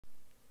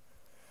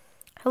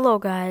Hello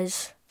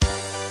guys,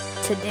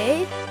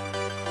 today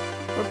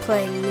we're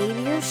playing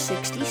Meteor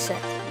 60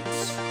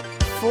 seconds,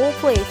 full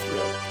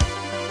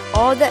playthrough,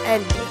 all the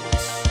endings.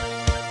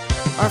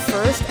 Our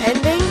first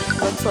ending,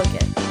 let's look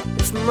at it,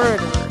 it's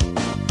murderer.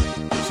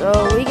 So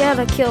we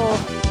gotta kill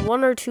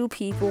 1 or 2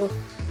 people.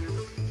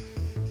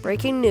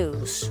 Breaking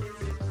news,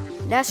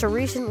 NASA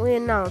recently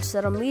announced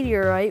that a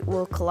meteorite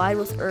will collide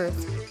with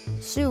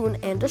Earth soon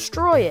and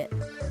destroy it.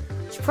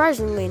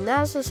 Surprisingly,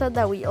 NASA said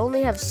that we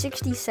only have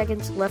 60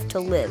 seconds left to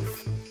live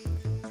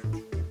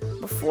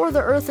before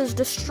the Earth is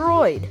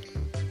destroyed.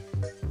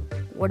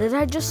 What did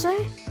I just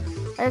say?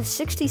 I have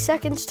 60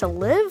 seconds to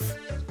live?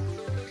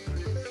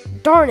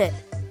 Darn it!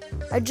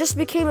 I just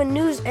became a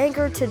news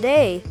anchor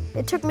today.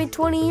 It took me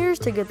 20 years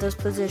to get this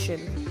position.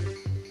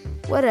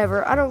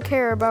 Whatever, I don't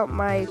care about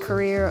my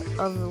career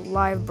of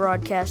live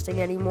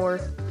broadcasting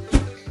anymore.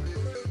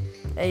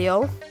 Hey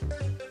yo.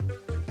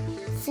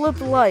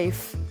 Flip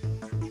life.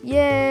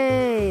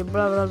 Yay!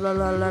 Blah blah blah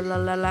blah blah blah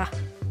blah blah.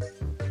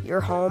 You're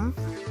home.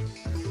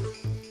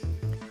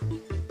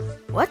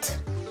 What?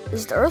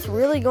 Is the Earth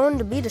really going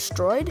to be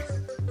destroyed?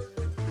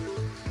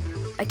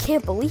 I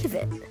can't believe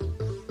it.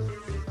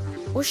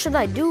 What should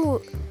I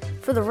do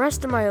for the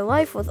rest of my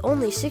life with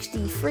only 60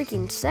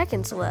 freaking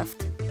seconds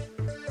left?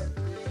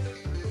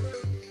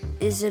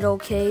 Is it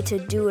okay to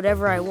do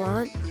whatever I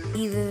want,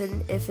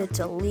 even if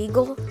it's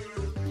illegal?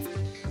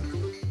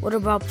 What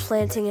about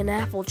planting an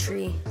apple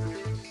tree?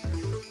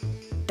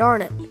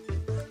 Darn it,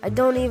 I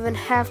don't even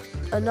have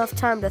enough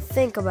time to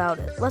think about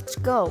it. Let's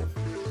go.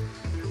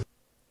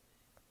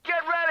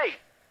 Get ready!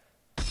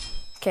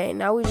 Okay,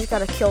 now we just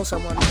gotta kill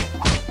someone.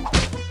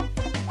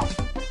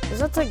 Is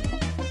that the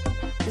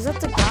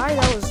guy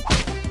that was...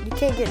 You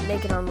can't get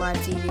naked on live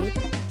TV.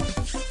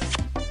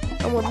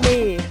 Come with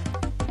me.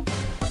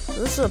 So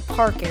this is a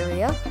park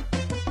area.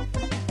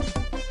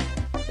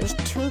 There's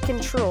 2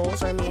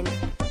 controls, I mean,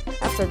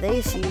 after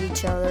they see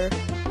each other.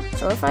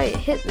 So if I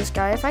hit this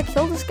guy, if I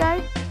kill this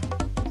guy,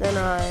 then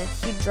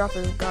he'd drop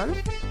his gun.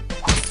 If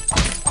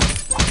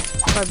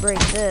I break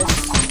this,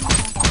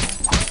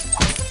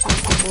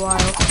 it'll take a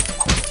while.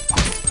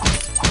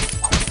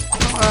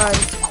 Come on.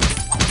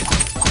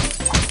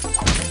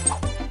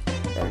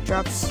 There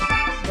drops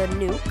the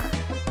nuke.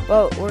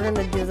 Well, we're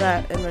gonna do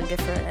that in a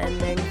different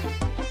ending.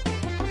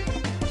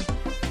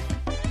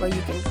 Where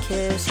you can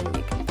kiss and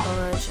you can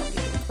punch and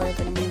you can plant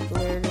a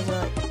nuclear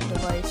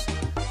device.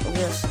 Like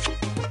this.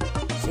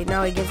 See,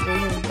 now he gives me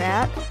his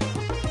bat.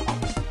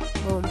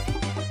 Boom.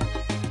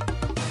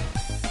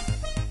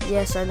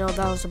 Yes, I know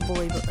that was a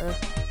bully, but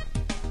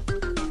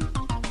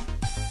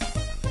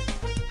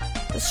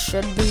this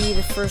should be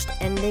the first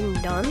ending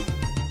done.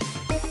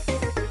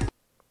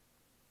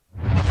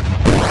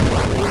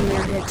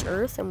 Meteor hits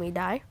Earth and we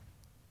die.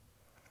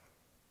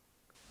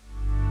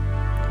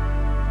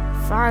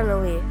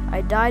 Finally,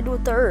 I died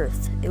with the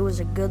Earth. It was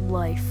a good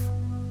life.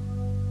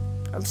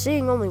 I'm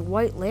seeing only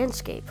white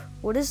landscape.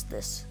 What is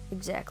this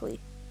exactly?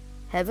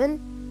 Heaven?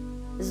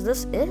 Is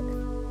this it?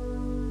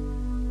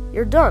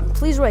 You're done.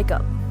 Please wake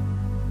up.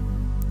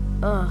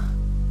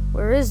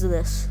 Where is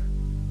this?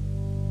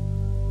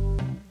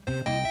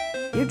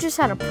 You just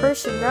had a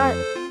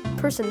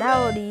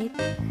personality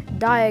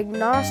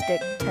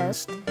diagnostic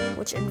test,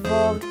 which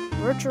involved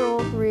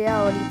virtual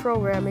reality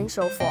programming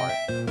so far.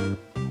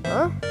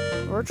 Huh?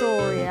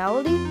 Virtual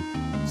reality?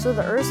 So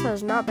the Earth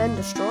has not been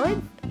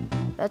destroyed?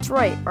 That's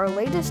right. Our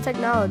latest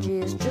technology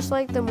is just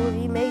like the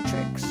movie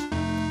Matrix.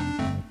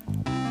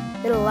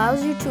 It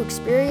allows you to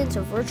experience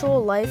a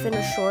virtual life in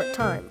a short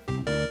time.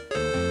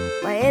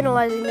 By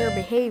analyzing your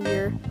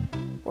behavior,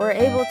 we're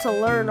able to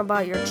learn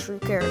about your true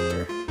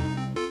character.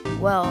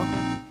 Well,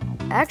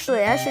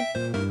 actually, I should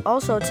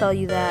also tell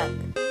you that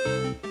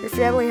your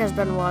family has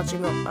been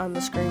watching on the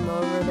screen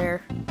over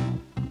there.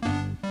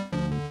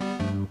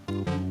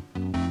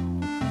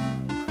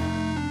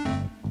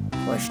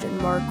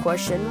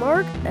 Question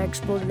mark,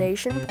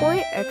 explanation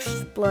point,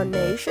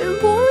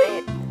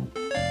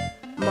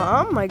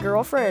 Mom, my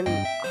girlfriend,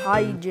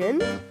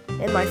 Hyjin,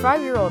 and my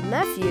 5-year-old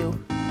nephew.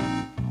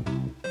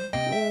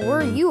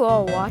 Were you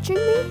all watching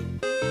me?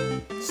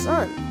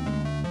 Son,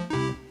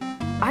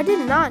 I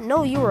did not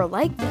know you were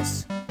like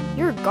this.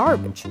 You're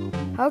garbage.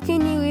 How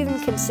can you even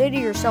consider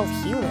yourself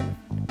human?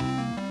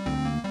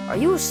 Are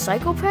you a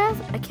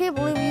psychopath? I can't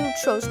believe you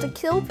chose to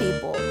kill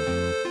people.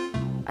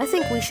 I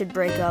think we should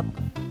break up.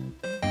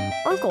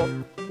 Uncle,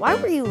 why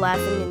were you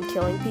laughing and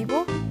killing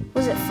people?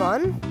 Was it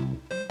fun?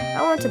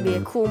 I want to be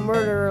a cool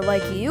murderer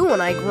like you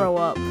when I grow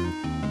up.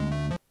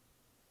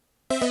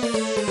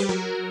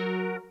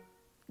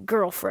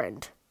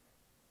 Girlfriend.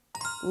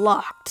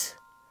 Locked.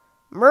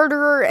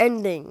 Murderer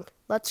ending.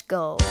 Let's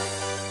go.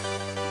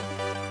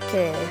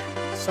 Okay,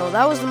 so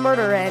that was the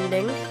murderer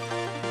ending.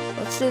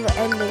 Let's do the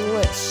ending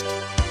list.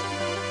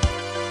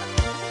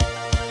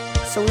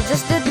 So we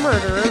just did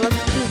murderer.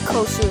 Let's do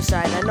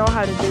co-suicide. I know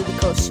how to do the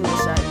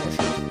co-suicide mission.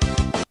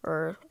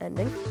 Or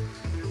ending.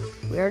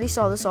 We already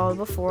saw this all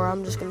before.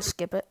 I'm just gonna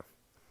skip it.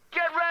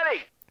 Get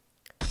ready!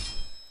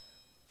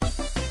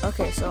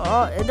 Okay, so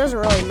it doesn't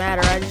really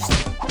matter. I just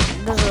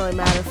It doesn't really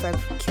matter if I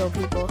kill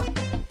people.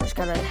 Just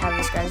gotta have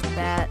this guy's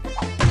bat.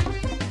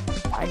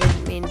 I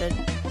didn't mean to.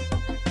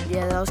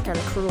 Yeah, that was kind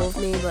of cruel of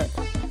me, but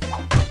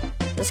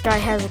this guy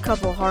has a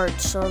couple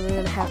hearts, so I'm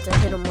gonna have to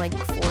hit him like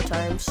 4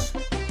 times.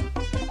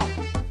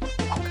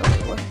 Come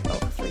on, oh,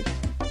 3.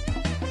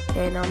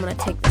 Okay, now I'm gonna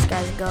take this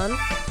guy's gun,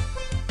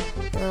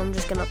 and I'm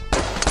gonna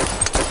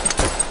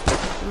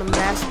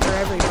massacre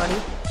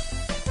everybody.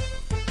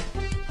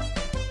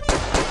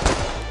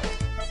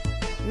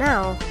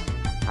 Now,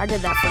 I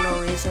did that for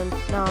no reason.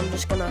 Now I'm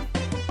just gonna.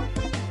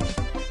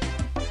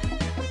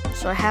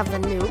 So I have the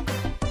nuke.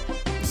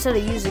 Instead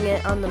of using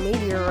it on the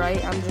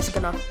meteorite, I'm just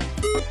gonna.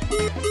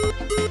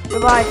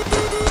 Goodbye.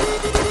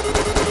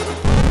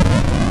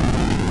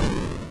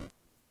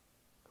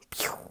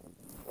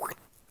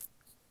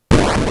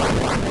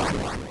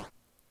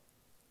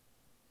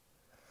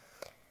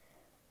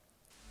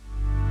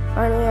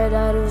 Finally, I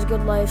died. It was a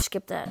good life.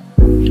 Skip that.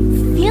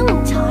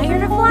 Feeling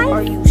tired of life?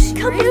 Are you serious?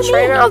 Come with me.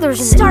 Right now, there's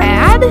Start an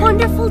ad? this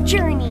wonderful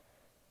journey.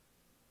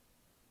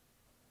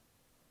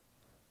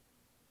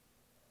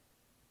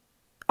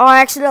 Oh,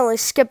 I accidentally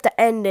skipped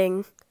the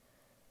ending.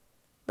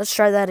 Let's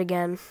try that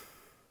again.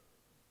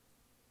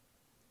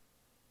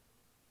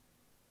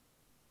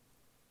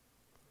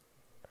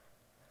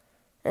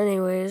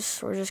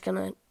 Anyways, we're just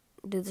gonna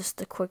do this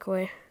the quick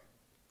way.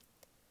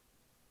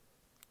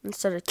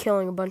 Instead of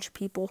killing a bunch of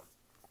people.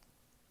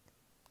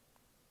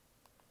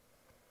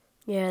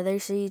 Yeah, they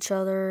see each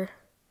other.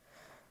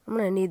 I'm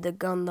gonna need the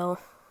gun though.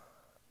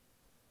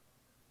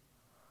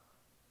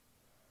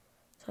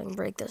 So I can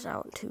break this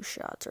out in 2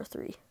 shots or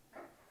 3.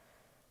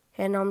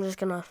 And now I'm just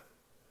gonna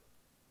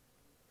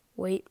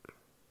wait.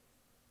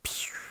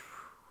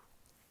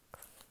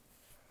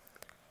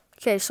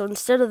 Okay, so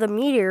instead of the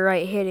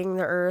meteorite hitting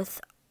the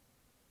Earth,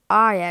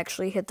 I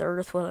actually hit the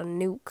Earth with a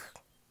nuke.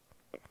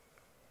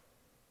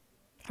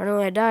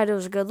 Finally, I died. It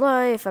was a good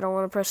life. I don't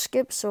want to press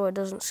skip so it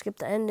doesn't skip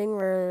the ending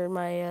where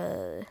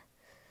my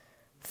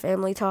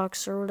family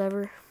talks or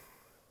whatever.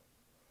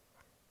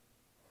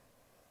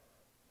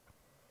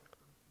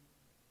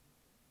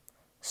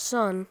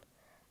 Son,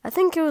 I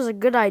think it was a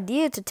good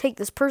idea to take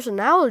this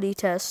personality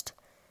test.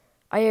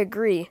 I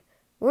agree.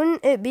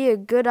 Wouldn't it be a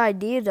good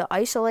idea to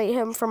isolate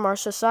him from our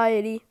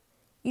society?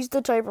 He's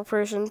the type of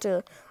person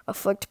to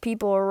afflict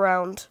people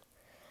around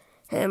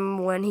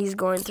him when he's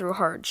going through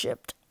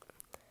hardship.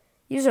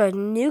 Use a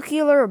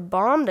nuclear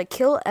bomb to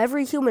kill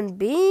every human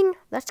being?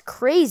 That's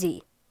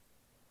crazy.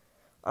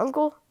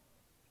 Uncle,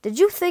 did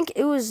you think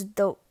it was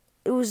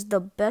the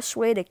best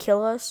way to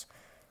kill us?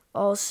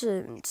 All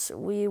since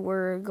we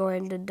were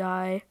going to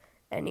die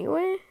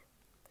anyway?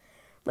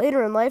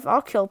 Later in life,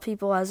 I'll kill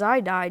people as I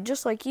die,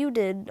 just like you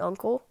did,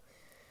 Uncle.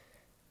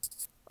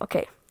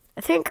 Okay,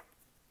 I think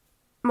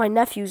my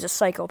nephew's a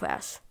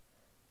psychopath.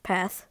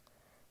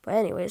 But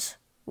anyways,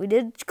 we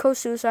did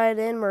co-suicide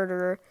and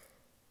murderer.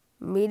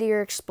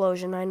 Meteor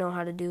explosion, I know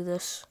how to do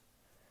this.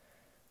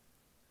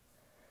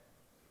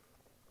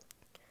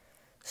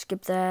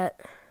 Skip that.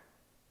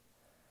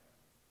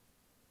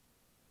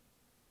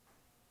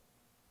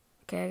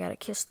 Okay, I gotta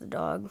kiss the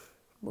dog.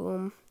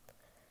 Boom.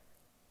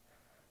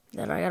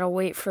 Then I gotta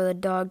wait for the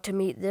dog to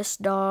meet this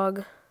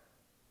dog.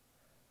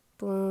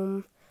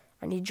 Boom.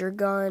 I need your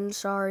gun,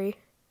 sorry.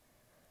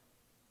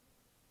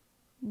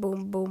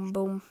 Boom, boom,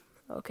 boom.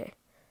 Okay,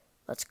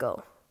 let's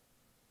go.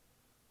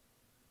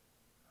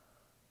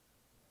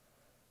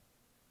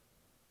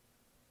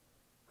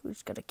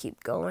 Who's gonna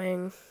keep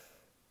going?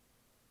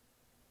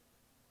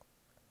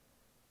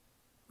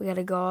 We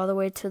gotta go all the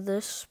way to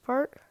this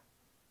part.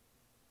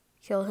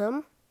 Kill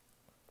him.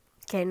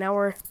 Okay, now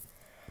we're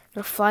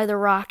gonna fly the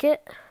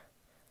rocket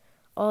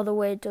all the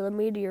way to the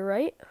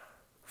meteorite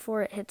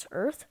before it hits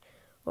Earth.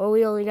 Well,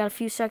 we only got a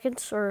few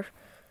seconds, or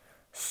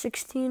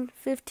 16,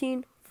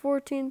 15,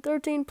 14,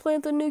 13.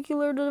 Plant the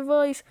nuclear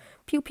device.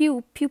 Pew,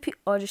 pew, pew, pew.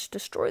 Oh, I just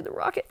destroyed the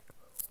rocket.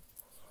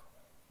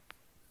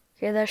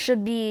 Okay, that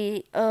should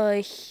be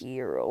a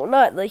hero.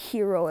 Not the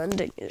hero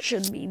ending. It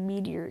should be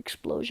meteor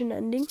explosion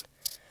ending.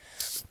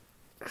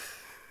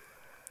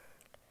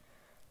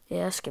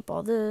 Yeah, skip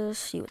all this,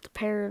 see what the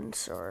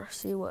parents, or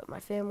see what my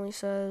family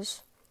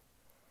says.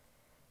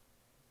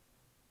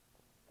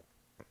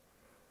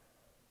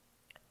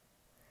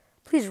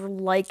 Please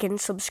like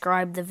and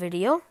subscribe the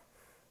video.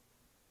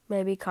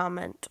 Maybe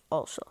comment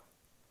also.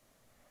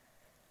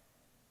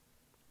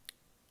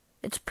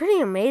 It's pretty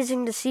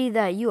amazing to see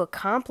that you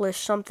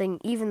accomplished something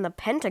even the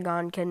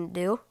Pentagon couldn't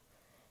do.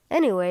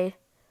 Anyway,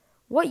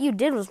 what you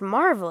did was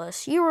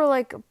marvelous. You were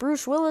like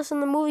Bruce Willis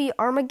in the movie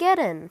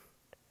Armageddon.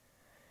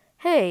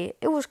 Hey,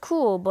 it was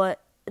cool,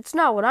 but it's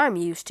not what I'm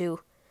used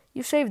to.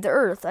 You saved the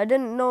Earth. I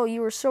didn't know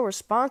you were so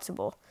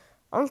responsible.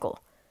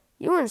 Uncle,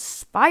 you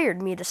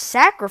inspired me to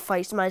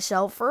sacrifice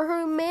myself for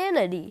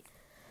humanity.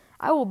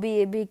 I will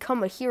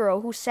become a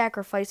hero who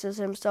sacrifices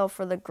himself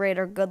for the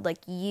greater good like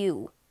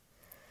you.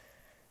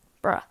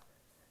 Bruh.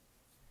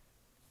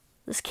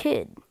 This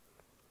kid's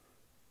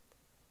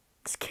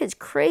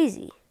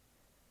crazy.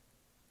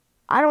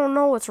 I don't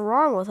know what's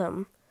wrong with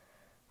him.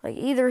 Like,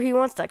 either he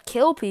wants to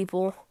kill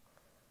people,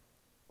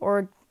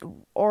 or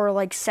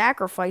like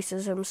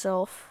sacrifices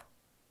himself.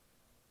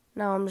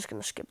 No, I'm just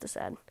gonna skip this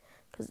ad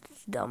because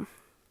it's dumb.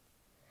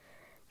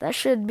 That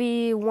should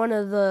be one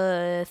of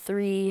the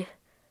 3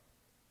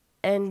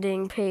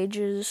 ending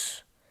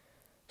pages.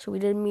 So we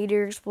did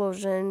Meteor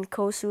Explosion,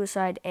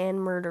 Co-Suicide,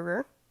 and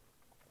Murderer.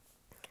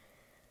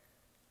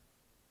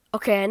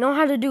 Okay, I know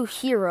how to do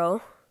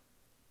Hero.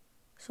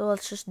 So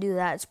let's just do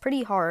that. It's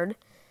pretty hard.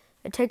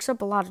 It takes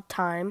up a lot of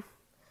time.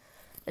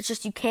 It's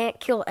just you can't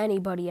kill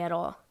anybody at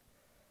all.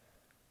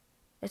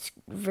 It's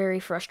very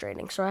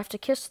frustrating. So I have to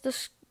kiss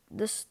this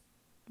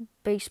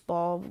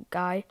baseball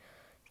guy,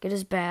 get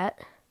his bat,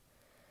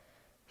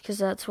 because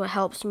that's what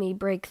helps me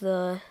break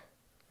the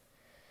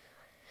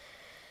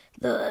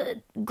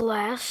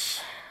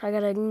glass. I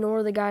gotta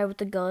ignore the guy with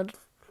the gun,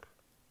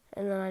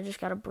 and then I just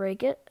gotta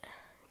break it.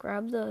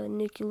 Grab the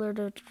nuclear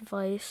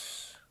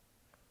device.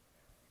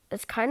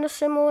 It's kind of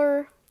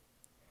similar.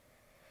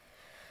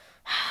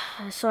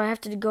 So I have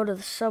to go to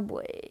the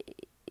subway,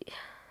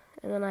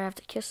 and then I have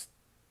to kiss.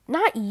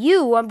 Not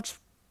you. I'm just.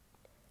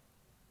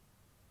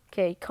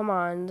 Okay, come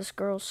on. This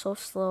girl's so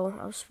slow.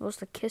 I was supposed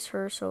to kiss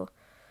her, so.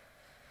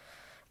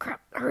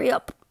 Crap, hurry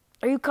up.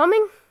 Are you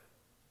coming?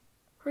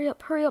 Hurry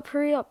up, hurry up,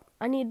 hurry up.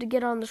 I need to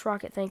get on this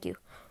rocket, thank you.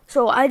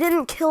 So I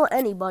didn't kill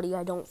anybody,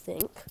 I don't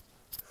think.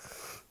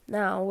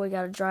 Now we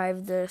gotta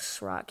drive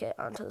this rocket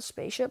onto the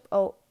spaceship.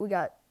 Oh, we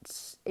got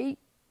 8,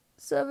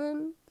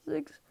 7,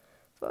 6,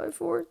 5,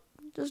 4.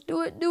 Just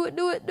do it, do it,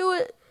 do it, do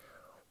it.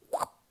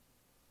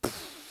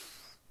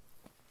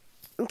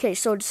 Okay,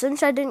 so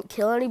since I didn't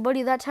kill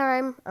anybody that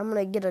time, I'm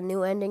gonna get a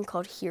new ending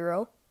called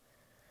Hero.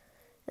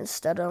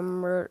 Instead of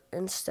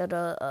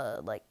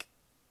like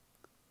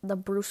the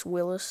Bruce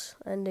Willis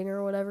ending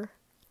or whatever.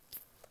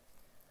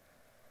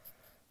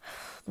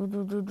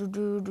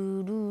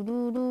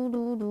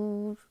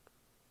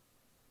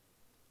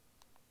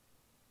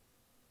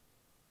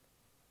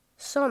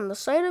 Son, the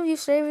sight of you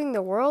saving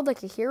the world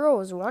like a hero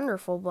was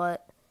wonderful,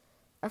 but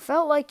I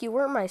felt like you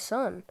weren't my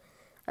son.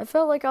 I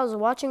felt like I was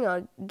watching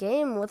a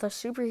game with a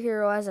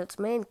superhero as its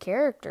main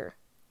character.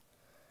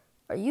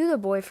 Are you the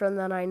boyfriend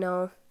that I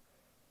know?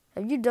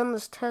 Have you done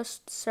this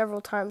test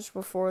several times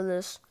before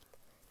this?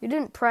 You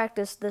didn't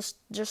practice this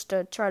just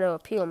to try to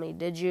appeal me,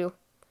 did you?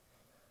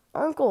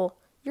 Uncle,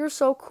 you're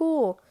so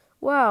cool.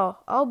 Wow,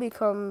 I'll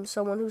become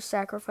someone who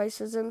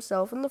sacrifices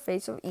himself in the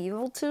face of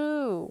evil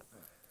too.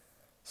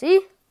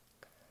 See?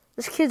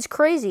 This kid's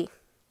crazy.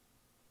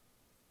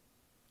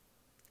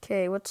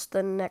 Okay, what's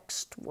the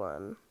next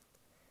one?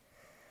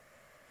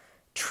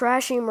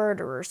 Trashy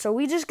murderer. So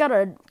we just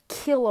gotta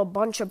kill a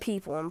bunch of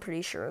people, I'm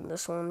pretty sure, in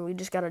this one. We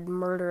just gotta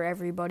murder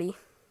everybody.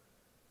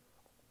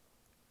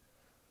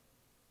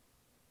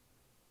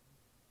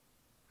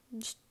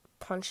 Just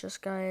punch this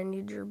guy. I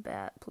need your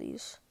bat,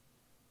 please.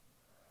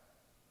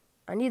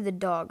 I need the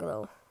dog,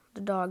 though.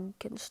 The dog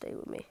can stay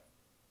with me.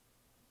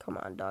 Come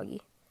on,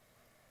 doggy.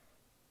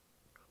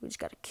 We just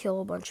gotta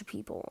kill a bunch of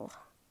people.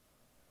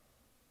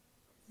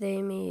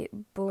 They, me,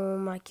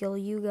 boom, I kill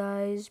you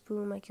guys.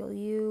 Boom, I kill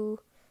you.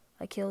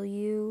 I kill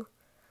you.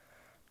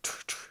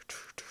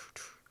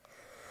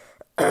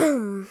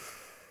 I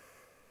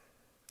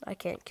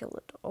can't kill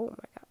it. Oh my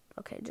god.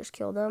 Okay, just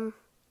kill them.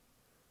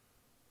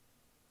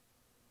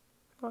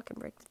 Oh, I can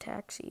break the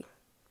taxi.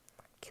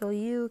 Kill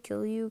you,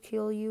 kill you,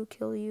 kill you,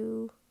 kill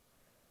you.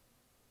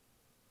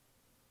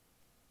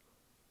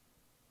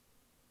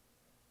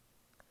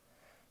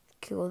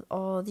 Kill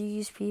all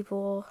these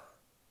people.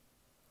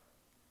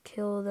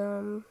 Kill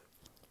them.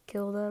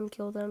 Kill them,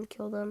 kill them,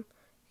 kill them,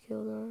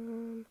 kill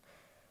them.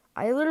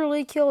 I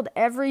literally killed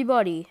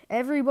everybody.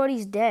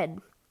 Everybody's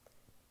dead.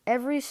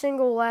 Every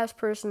single last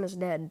person is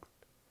dead.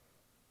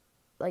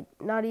 Like,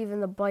 not even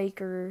the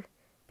biker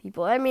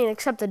people. I mean,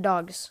 except the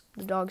dogs.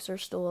 The dogs are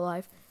still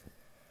alive.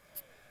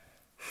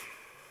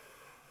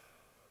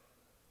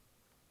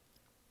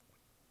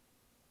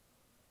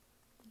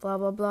 Blah,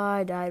 blah, blah.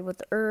 I died with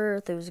the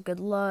earth. It was a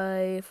good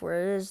life.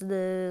 Where is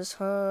this,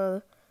 huh?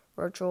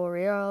 Virtual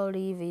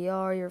reality,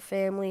 VR, your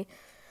family.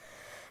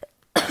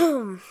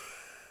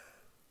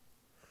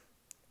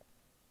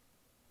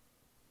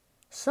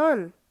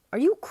 Son, are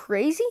you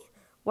crazy?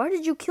 Why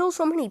did you kill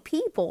so many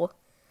people?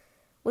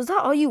 Was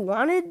that all you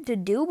wanted to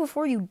do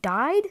before you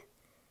died?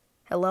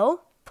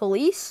 Hello?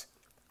 Police?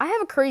 I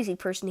have a crazy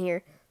person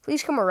here.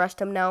 Please come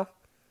arrest him now.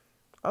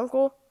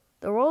 Uncle,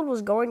 the world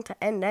was going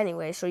to end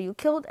anyway, so you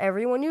killed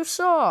everyone you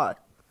saw.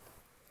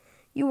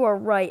 You are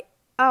right.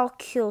 I'll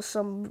kill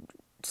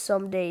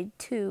someday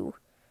too.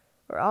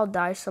 Or I'll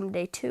die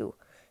someday too.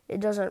 It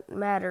doesn't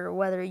matter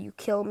whether you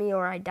kill me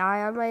or I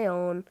die on my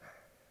own.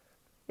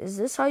 Is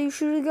this how you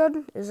shoot a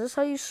gun? Is this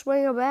how you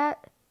swing a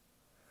bat?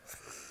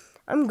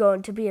 I'm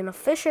going to be an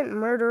efficient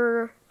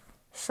murderer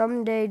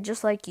someday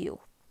just like you.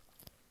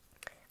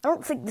 I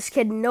don't think this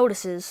kid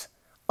notices.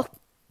 Oh,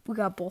 we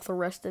got both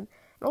arrested.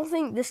 I don't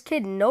think this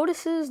kid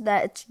notices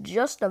that it's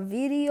just a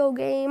video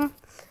game.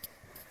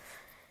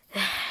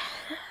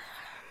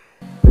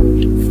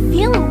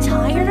 Feeling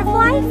tired of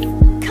life?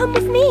 Come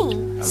with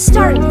me.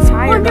 Start this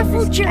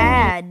wonderful journey.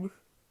 Ad.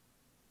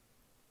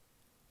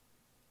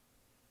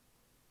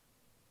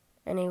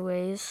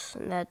 Anyways,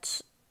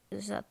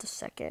 is that the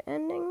second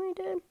ending we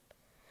did?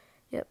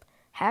 Yep.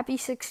 Happy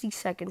 60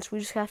 seconds. We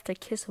just have to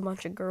kiss a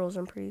bunch of girls,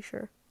 I'm pretty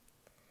sure.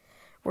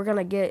 We're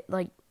gonna get,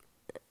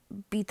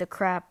 beat the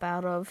crap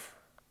out of.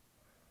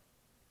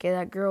 Okay,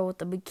 that girl with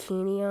the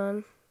bikini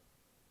on.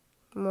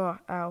 Mwah,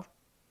 ow.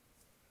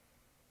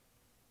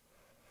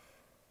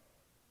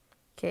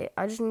 Okay,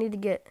 I just need to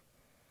get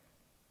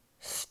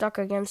stuck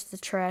against the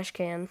trash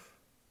can.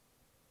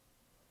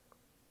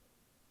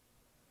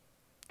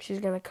 She's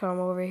gonna come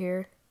over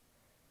here.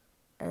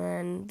 And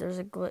then there's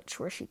a glitch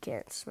where she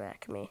can't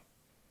smack me.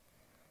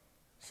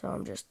 So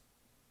I'm just...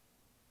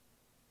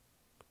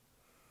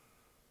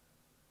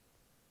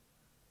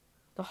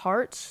 The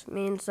hearts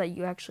means that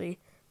you actually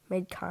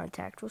made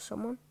contact with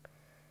someone.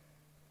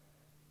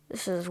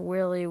 This is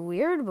really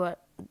weird,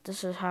 but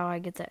this is how I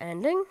get the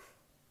ending.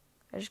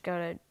 I just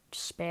gotta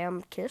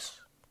spam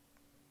kiss.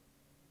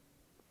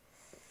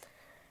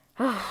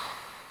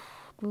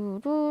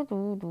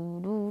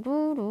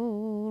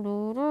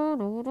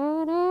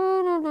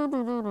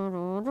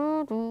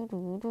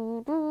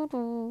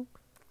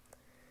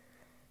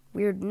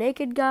 Weird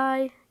naked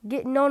guy.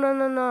 No,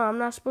 I'm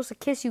not supposed to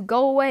kiss you.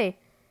 Go away.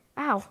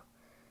 Ow.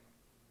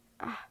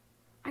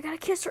 I gotta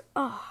kiss her.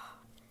 Oh.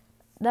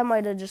 That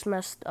might have just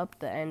messed up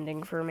the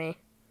ending for me.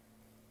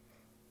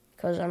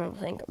 Because I don't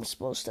think I'm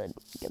supposed to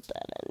get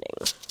that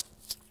ending.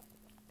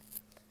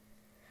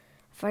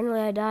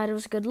 Finally, I died. It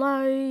was a good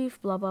life.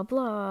 Blah, blah,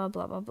 blah.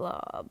 Blah, blah, blah.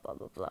 Blah,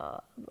 blah, blah.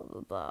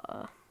 Blah, blah,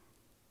 blah.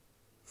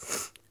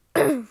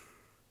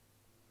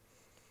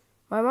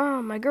 My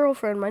mom, my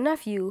girlfriend, my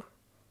nephew.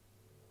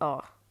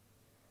 Oh.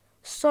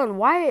 Son,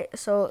 why?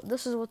 So,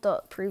 this is what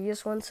the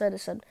previous one said. It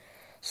said,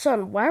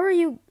 son, why were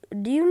you...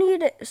 Do you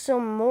need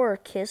some more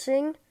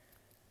kissing?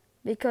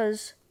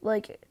 Because,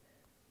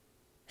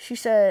 she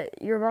said,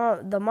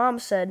 the mom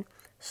said,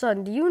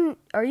 son,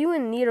 are you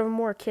in need of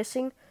more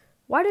kissing?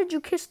 Why did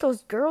you kiss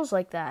those girls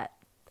like that?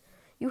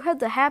 You had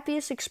the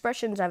happiest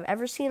expressions I've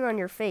ever seen on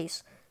your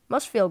face.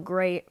 Must feel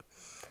great.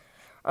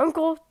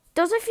 Uncle,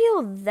 does it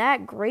feel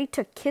that great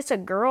to kiss a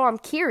girl? I'm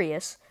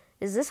curious.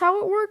 Is this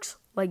how it works?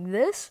 Like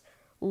this?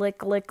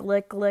 Lick, lick,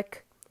 lick,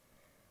 lick.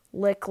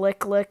 Lick,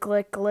 lick, lick,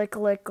 lick, lick,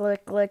 lick,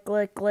 lick, lick,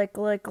 lick, lick, lick,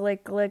 lick,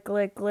 lick, lick,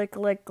 lick,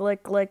 lick,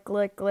 lick, lick,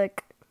 lick,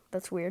 lick.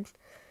 That's weird.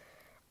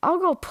 I'll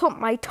go put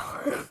my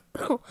tongue.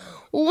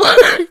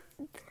 What?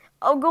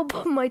 I'll go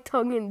put my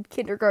tongue in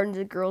kindergarten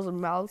to girls'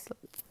 mouths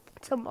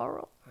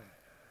tomorrow.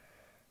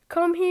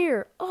 Come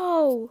here.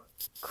 Oh,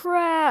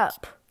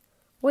 crap.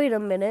 Wait a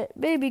minute.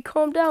 Baby,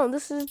 calm down.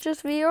 This is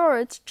just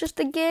VR. It's just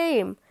a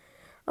game.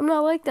 I'm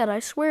not like that, I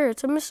swear.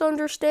 It's a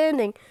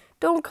misunderstanding.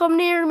 Don't come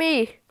near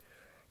me.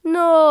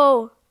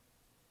 No.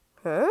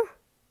 Huh?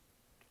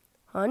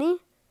 Honey?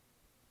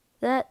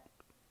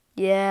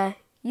 Yeah,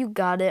 you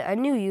got it. I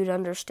knew you'd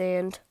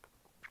understand.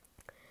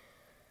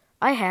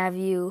 I have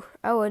you.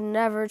 I would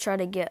never try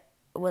to get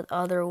with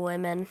other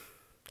women.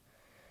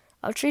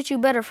 I'll treat you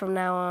better from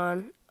now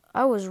on.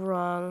 I was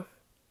wrong.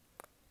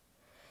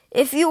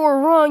 If you were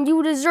wrong,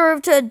 you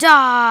deserve to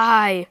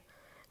die.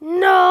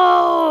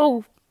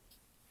 No!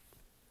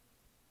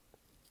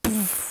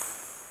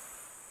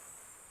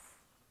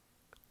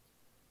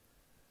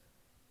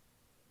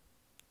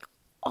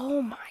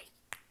 Oh my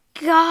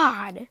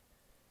God.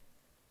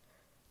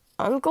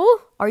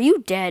 Uncle, are you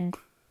dead?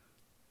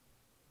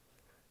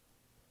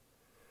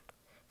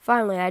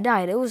 Finally, I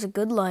died. It was a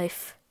good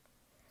life.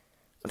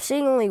 I'm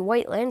seeing only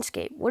white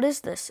landscape. What is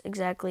this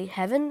exactly?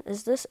 Heaven?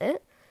 Is this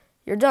it?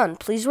 You're done.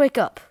 Please wake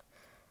up.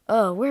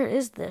 Oh, where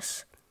is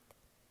this?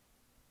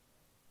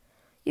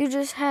 You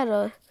just had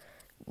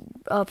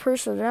a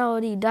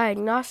personality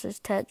diagnosis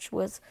test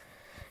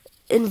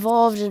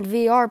involved in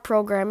VR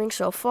programming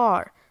so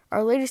far.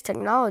 Our latest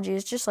technology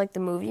is just like the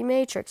movie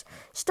Matrix.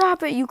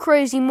 Stop it, you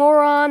crazy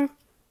moron!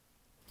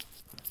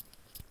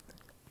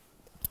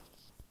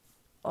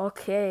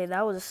 Okay,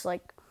 that was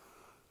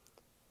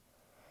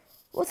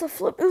what the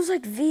flip? It was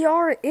like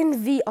VR in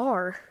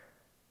VR.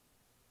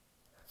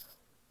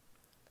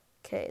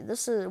 Okay,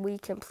 we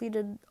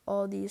completed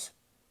all these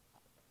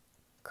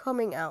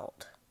coming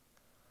out.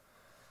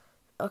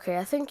 Okay,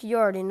 I think you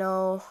already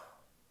know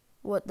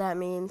what that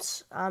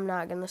means. I'm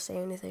not gonna say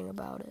anything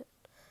about it.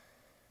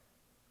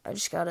 I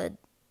just gotta,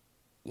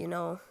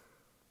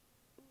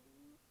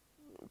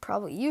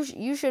 probably,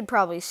 you should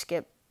probably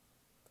skip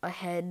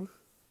ahead.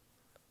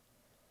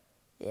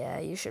 Yeah,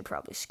 you should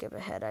probably skip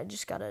ahead. I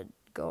just gotta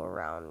go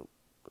around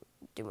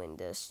doing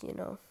this, I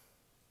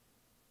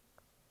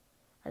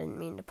didn't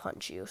mean to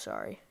punch you,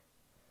 sorry.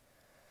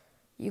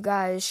 You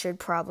guys should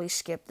probably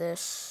skip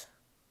this.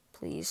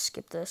 Please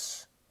skip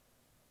this.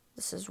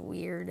 This is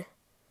weird.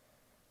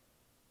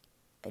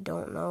 I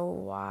don't know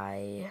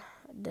why.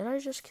 Did I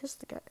just kiss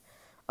the guy?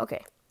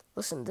 Okay,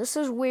 listen, this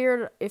is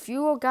weird. If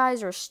you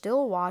guys are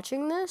still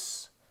watching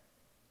this,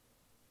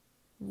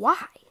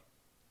 why?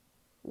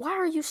 Why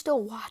are you still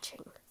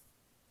watching?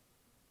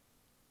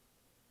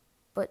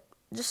 But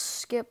just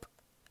skip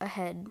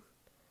ahead.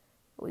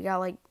 We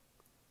got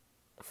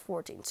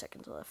 14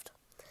 seconds left.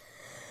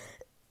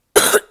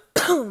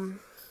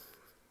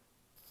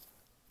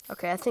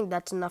 Okay, I think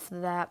that's enough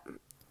of that.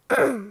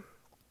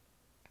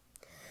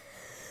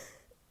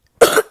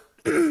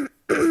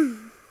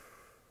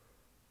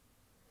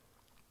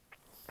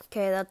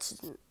 Okay,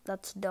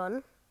 that's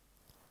done.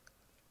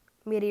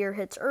 Meteor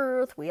hits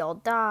Earth, we all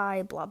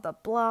die, blah, blah,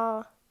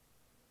 blah.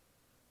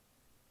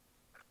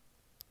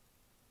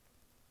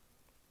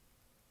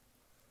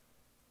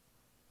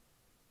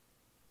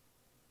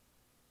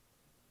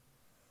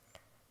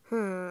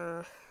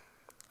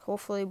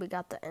 Hopefully we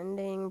got the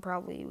ending.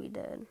 Probably we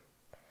did.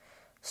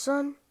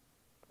 Son,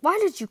 why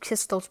did you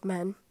kiss those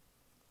men?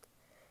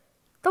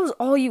 That was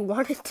all you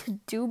wanted to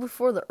do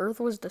before the Earth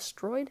was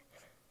destroyed?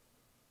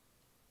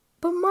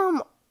 But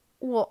Mom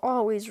will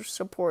always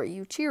support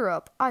you. Cheer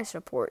up. I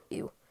support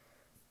you.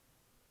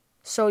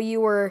 So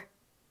you were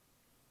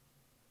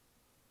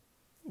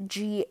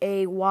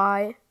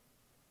GAY?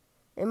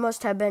 It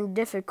must have been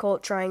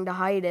difficult trying to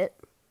hide it.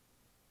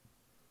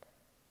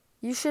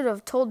 You should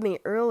have told me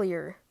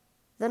earlier.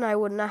 Then I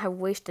would not have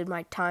wasted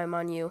my time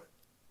on you.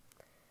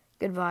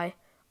 Goodbye.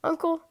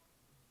 Uncle,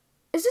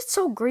 is it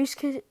so Grace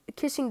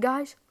kissing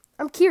guys?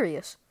 I'm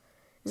curious.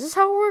 Is this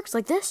how it works?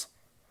 Like this?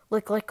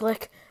 Lick, lick,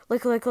 lick.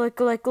 Lick, lick, lick,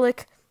 lick,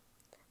 lick.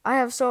 I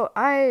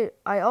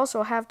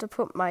also have to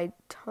put my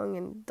tongue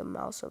in the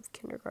mouths of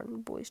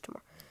kindergarten boys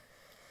tomorrow.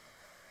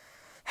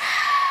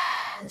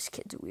 This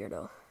kid's a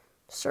weirdo.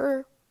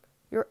 Sir,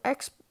 your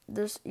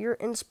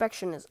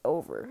inspection is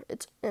over.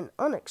 It's an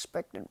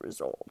unexpected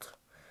result.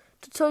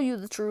 To tell you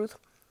the truth,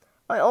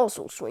 I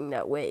also swing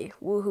that way.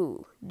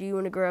 Woohoo. Do you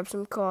want to grab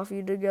some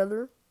coffee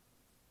together?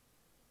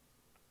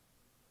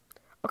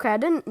 Okay, I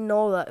didn't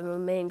know that the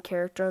main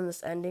character in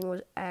this ending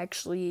was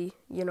actually,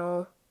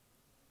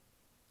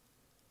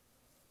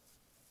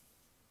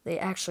 they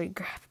actually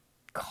grabbed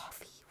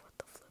coffee. What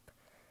the flip?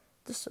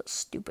 This is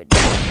stupid.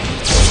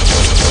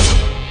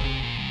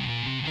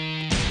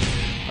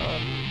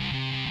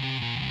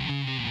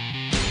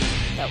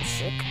 That was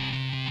sick.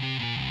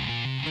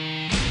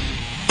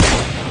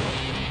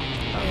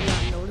 Oh, you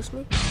not notice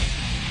me?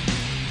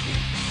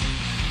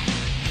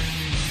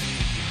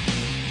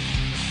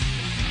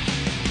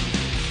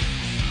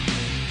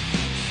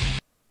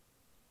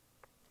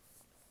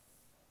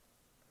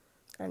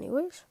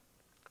 Anyways,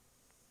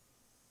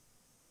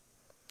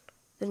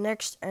 the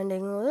next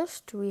ending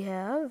list we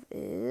have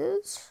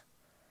is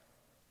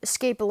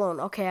Escape Alone.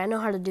 Okay, I know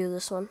how to do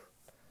this one.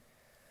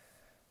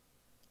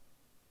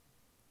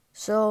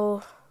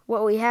 So,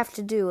 what we have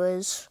to do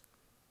is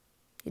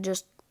you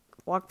just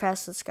walk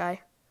past this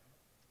guy,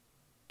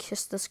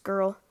 kiss this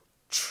girl,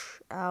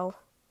 ow.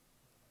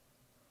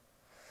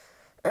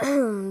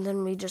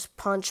 Then we just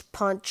punch,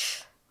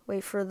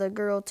 wait for the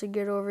girl to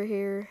get over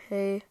here,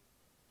 hey,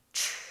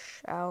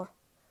 ow,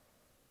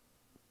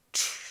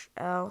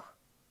 ow.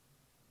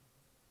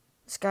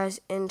 This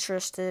guy's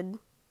interested.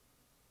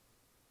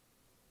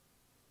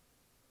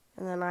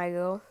 And then I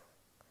go.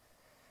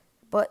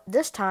 But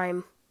this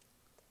time,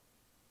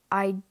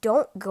 I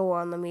don't go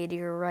on the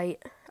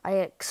meteorite.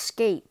 I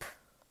escape.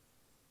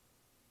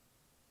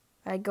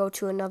 I go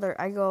to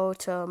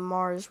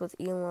Mars with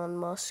Elon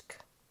Musk.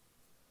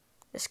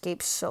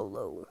 Escape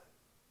solo.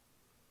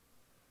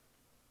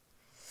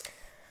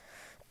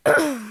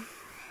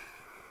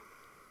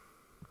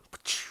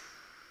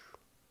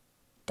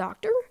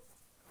 Doctor?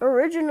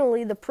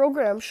 Originally, the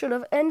program should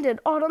have ended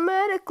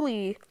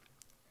automatically.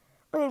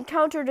 I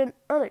encountered an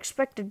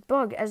unexpected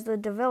bug as the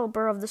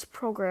developer of this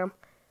program.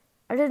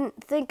 I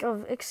didn't think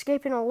of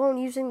escaping alone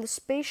using the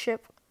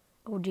spaceship.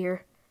 Oh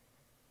dear.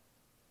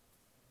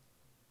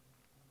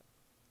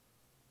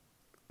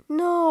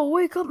 No,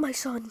 wake up, my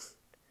son.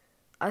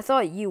 I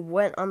thought you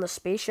went on the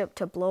spaceship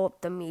to blow up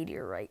the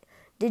meteorite.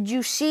 Did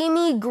you see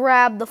me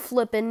grab the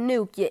flippin'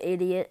 nuke, you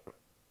idiot?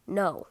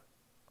 No.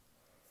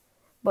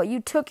 But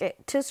you took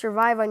it to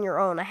survive on your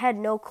own. I had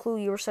no clue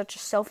you were such a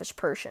selfish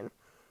person.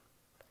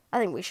 I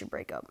think we should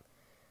break up.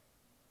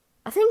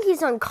 I think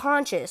he's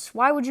unconscious.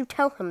 Why would you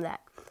tell him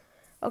that?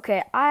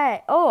 Okay,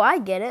 I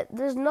get it.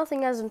 There's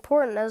nothing as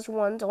important as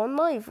one's own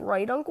life,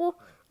 right, Uncle?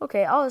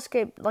 Okay, I'll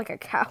escape like a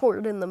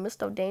coward in the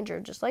midst of danger,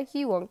 just like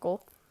you,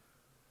 Uncle.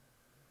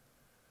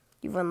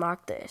 You've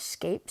unlocked the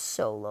escape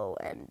solo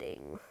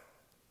ending.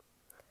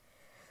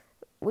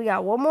 We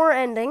got one more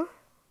ending.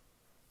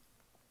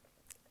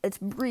 It's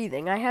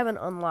breathing. I haven't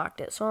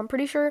unlocked it, so I'm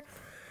pretty sure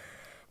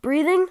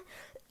breathing,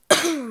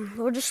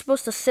 we're just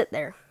supposed to sit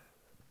there.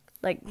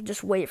 Like,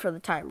 just wait for the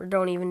timer.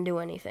 Don't even do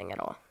anything at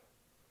all.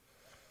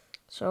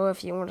 So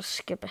if you want to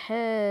skip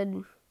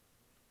ahead,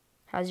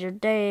 how's your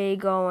day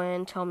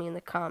going? Tell me in the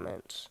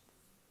comments.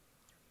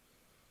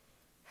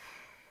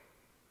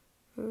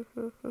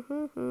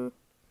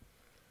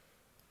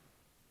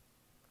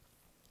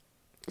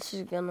 This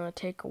is gonna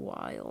take a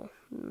while.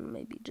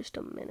 Maybe just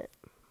a minute.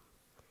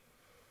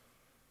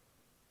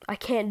 I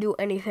can't do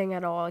anything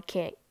at all. I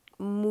can't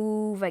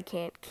move. I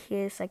can't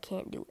kiss. I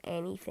can't do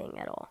anything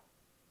at all.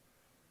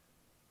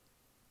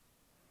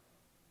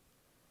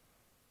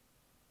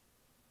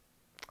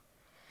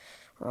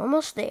 We're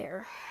almost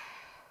there.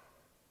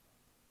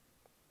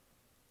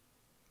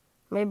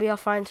 Maybe I'll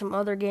find some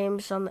other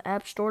games on the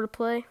App Store to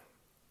play.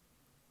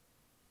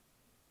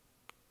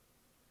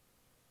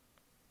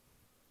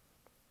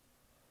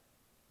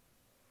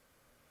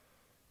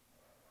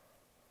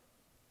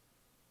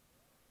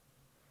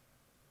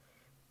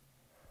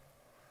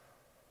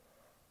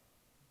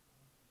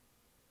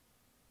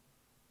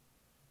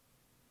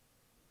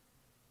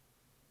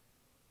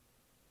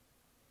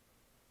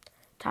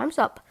 Time's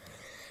up.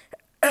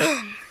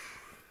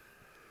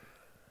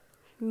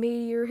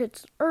 Meteor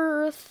hits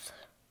Earth.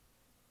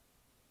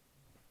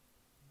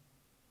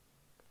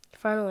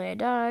 Finally, I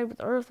died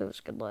with Earth. It was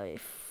a good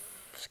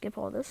life. Skip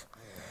all this.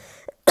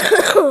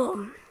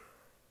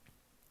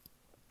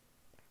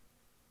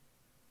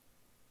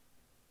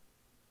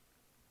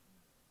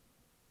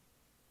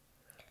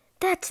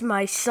 That's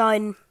my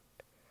son.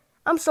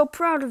 I'm so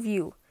proud of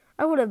you.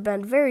 I would have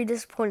been very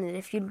disappointed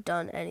if you'd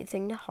done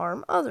anything to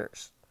harm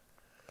others.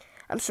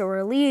 I'm so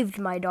relieved,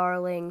 my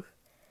darling.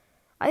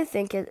 I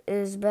think it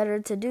is better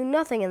to do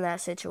nothing in that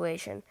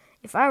situation.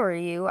 If I were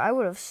you, I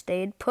would have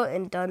stayed put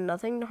and done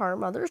nothing to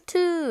harm others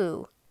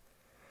too.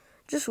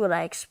 Just what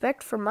I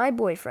expect from my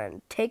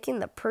boyfriend. Taking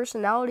the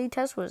personality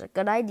test was a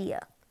good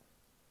idea.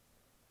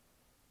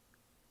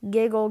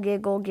 Giggle,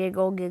 giggle,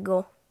 giggle,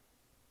 giggle.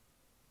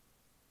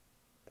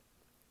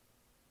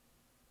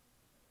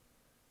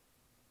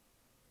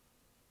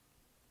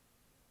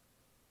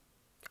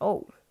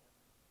 Oh.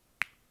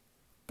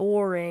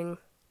 Boring.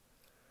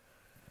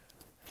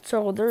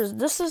 So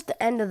this is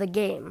the end of the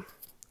game.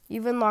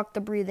 You've unlocked the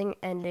breathing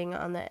ending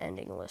on the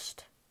ending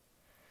list.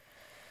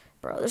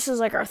 Bro, this is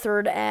like our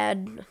third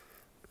ad.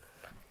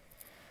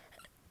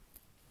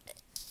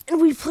 And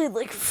we played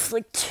like 3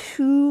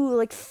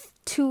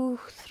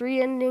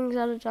 endings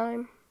at a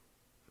time.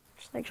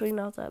 It's actually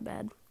not that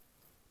bad.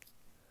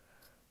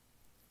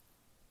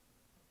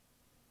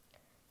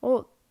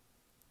 Well,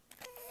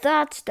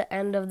 that's the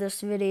end of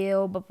this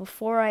video, but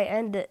before I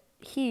end it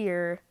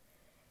here,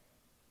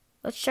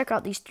 let's check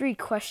out these 3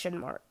 question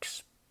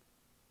marks.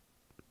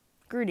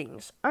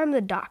 Greetings, I'm the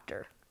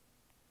doctor.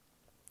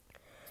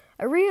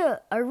 I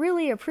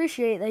really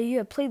appreciate that you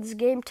have played this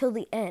game till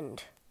the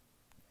end.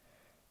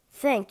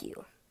 Thank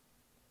you.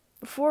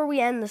 Before we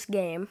end this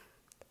game,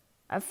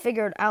 I've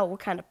figured out what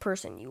kind of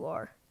person you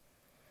are.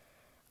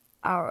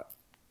 Why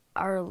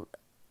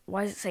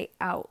does it say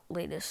out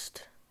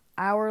latest?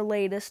 Our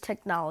latest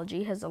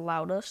technology has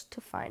allowed us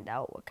to find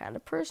out what kind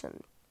of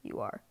person you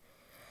are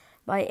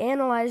by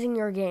analyzing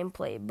your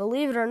gameplay.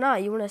 Believe it or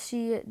not, you want to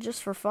see it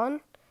just for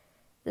fun?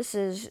 This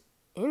is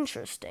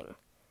interesting.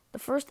 The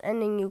first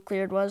ending you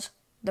cleared was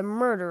the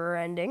murderer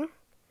ending.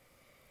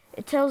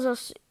 It tells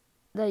us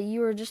that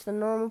you are just a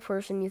normal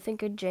person. You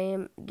think of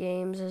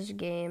games as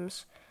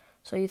games,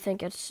 so you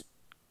think it's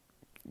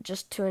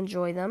just to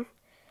enjoy them.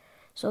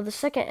 So the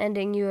second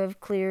ending you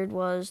have cleared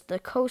was the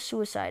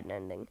co-suicide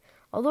ending.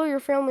 Although your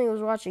family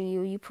was watching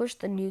you, you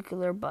pushed the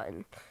nuclear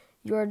button.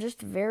 You are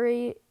just a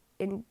very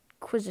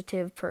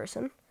inquisitive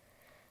person.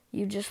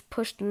 You just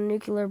pushed the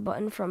nuclear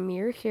button from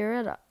mere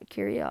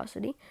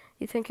curiosity.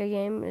 You think a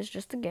game is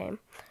just a game.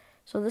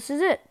 So this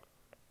is it.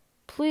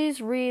 Please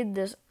read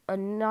this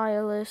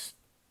annihilist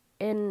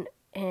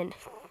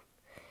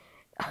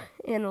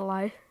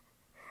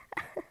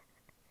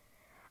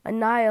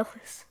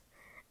annihilist.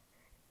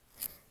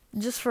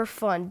 Just for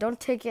fun. Don't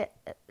take it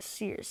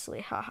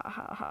seriously. Ha ha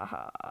ha ha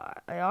ha.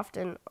 I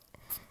often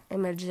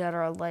image that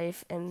our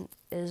life and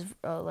is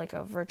like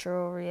a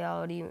virtual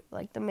reality,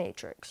 like the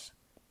Matrix.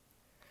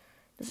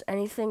 Does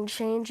anything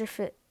change if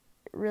it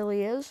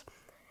really is?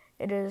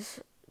 It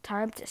is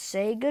time to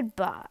say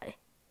goodbye.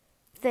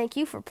 Thank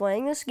you for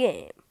playing this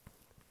game.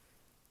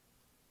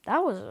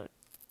 That was a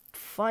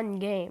fun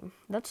game.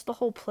 That's the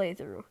whole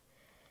playthrough.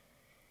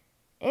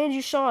 And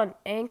you saw an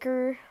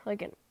anchor,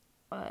 like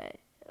a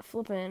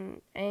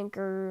flippin'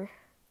 anchor,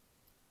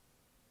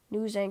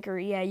 news anchor.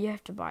 Yeah, you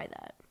have to buy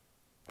that.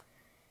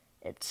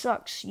 It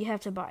sucks. You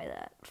have to buy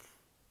that.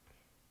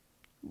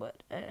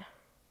 But,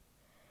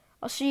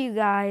 I'll see you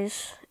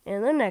guys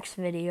in the next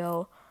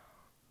video.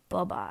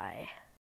 Bye-bye.